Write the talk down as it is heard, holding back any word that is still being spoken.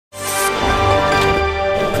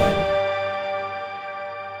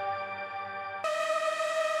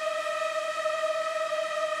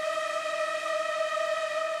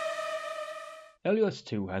Elios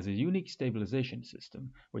 2 has a unique stabilization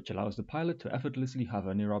system which allows the pilot to effortlessly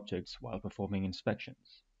hover near objects while performing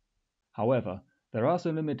inspections. However, there are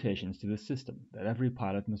some limitations to this system that every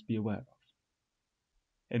pilot must be aware of.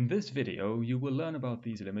 In this video, you will learn about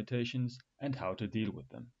these limitations and how to deal with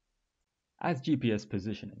them. As GPS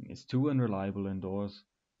positioning is too unreliable indoors,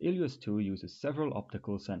 Elios 2 uses several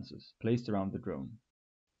optical sensors placed around the drone.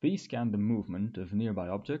 These scan the movement of nearby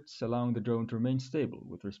objects, allowing the drone to remain stable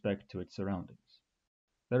with respect to its surroundings.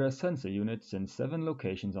 There are sensor units in 7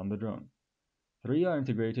 locations on the drone. 3 are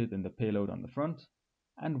integrated in the payload on the front,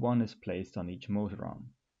 and 1 is placed on each motor arm.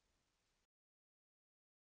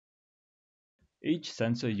 Each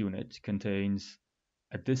sensor unit contains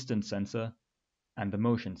a distance sensor and a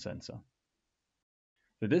motion sensor.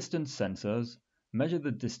 The distance sensors measure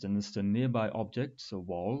the distance to nearby objects or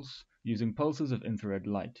walls using pulses of infrared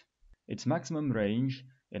light. Its maximum range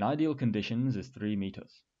in ideal conditions is 3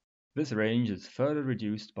 meters. This range is further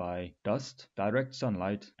reduced by dust, direct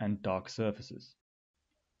sunlight, and dark surfaces.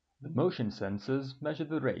 The motion sensors measure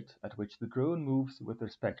the rate at which the drone moves with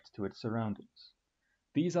respect to its surroundings.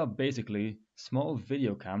 These are basically small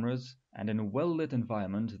video cameras, and in a well-lit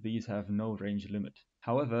environment these have no range limit.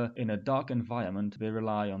 However, in a dark environment they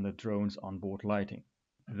rely on the drone's onboard lighting.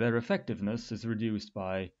 Their effectiveness is reduced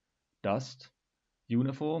by dust,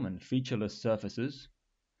 uniform and featureless surfaces,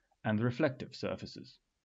 and reflective surfaces.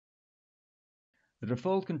 The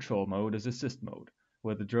default control mode is Assist mode,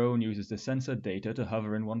 where the drone uses the sensor data to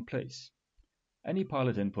hover in one place. Any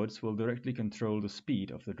pilot inputs will directly control the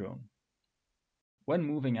speed of the drone. When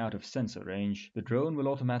moving out of sensor range, the drone will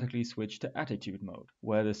automatically switch to attitude mode,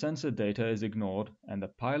 where the sensor data is ignored and the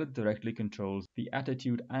pilot directly controls the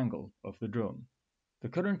attitude angle of the drone. The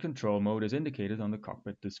current control mode is indicated on the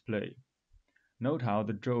cockpit display. Note how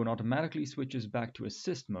the drone automatically switches back to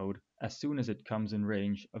assist mode as soon as it comes in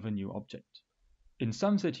range of a new object. In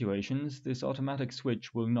some situations, this automatic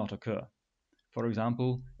switch will not occur. For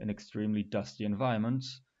example, in extremely dusty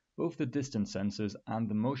environments, both the distance sensors and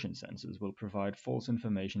the motion sensors will provide false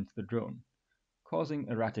information to the drone, causing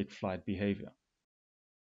erratic flight behavior.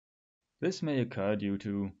 This may occur due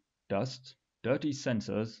to dust, dirty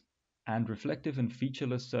sensors, and reflective and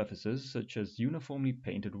featureless surfaces such as uniformly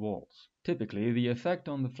painted walls. Typically, the effect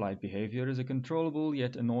on the flight behavior is a controllable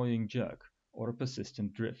yet annoying jerk or a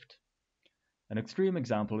persistent drift. An extreme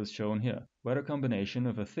example is shown here, where a combination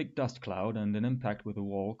of a thick dust cloud and an impact with a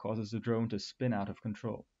wall causes the drone to spin out of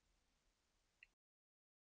control.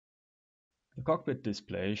 The cockpit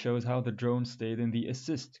display shows how the drone stayed in the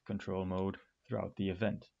assist control mode throughout the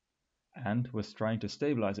event, and was trying to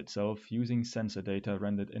stabilize itself using sensor data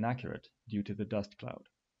rendered inaccurate due to the dust cloud.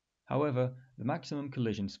 However, the maximum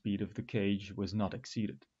collision speed of the cage was not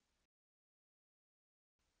exceeded.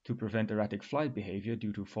 To prevent erratic flight behavior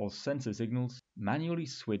due to false sensor signals, manually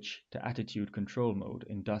switch to attitude control mode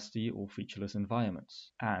in dusty or featureless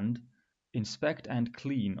environments, and inspect and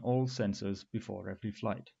clean all sensors before every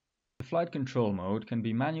flight. The flight control mode can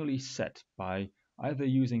be manually set by either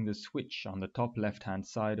using the switch on the top left-hand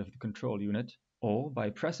side of the control unit, or by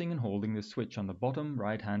pressing and holding the switch on the bottom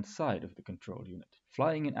right-hand side of the control unit.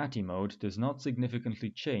 Flying in ATTI mode does not significantly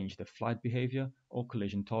change the flight behavior or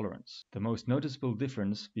collision tolerance, the most noticeable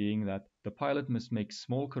difference being that the pilot must make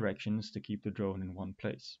small corrections to keep the drone in one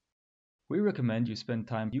place. We recommend you spend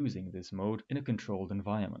time using this mode in a controlled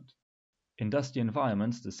environment. In dusty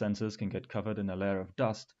environments, the sensors can get covered in a layer of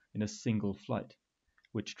dust in a single flight,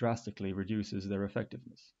 which drastically reduces their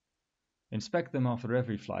effectiveness. Inspect them after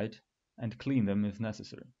every flight and clean them if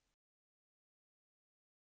necessary.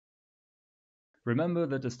 Remember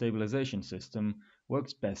that the stabilization system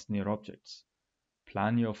works best near objects.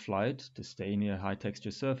 Plan your flight to stay near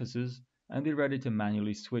high-texture surfaces and be ready to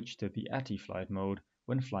manually switch to the ATTI flight mode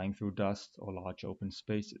when flying through dust or large open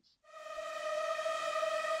spaces.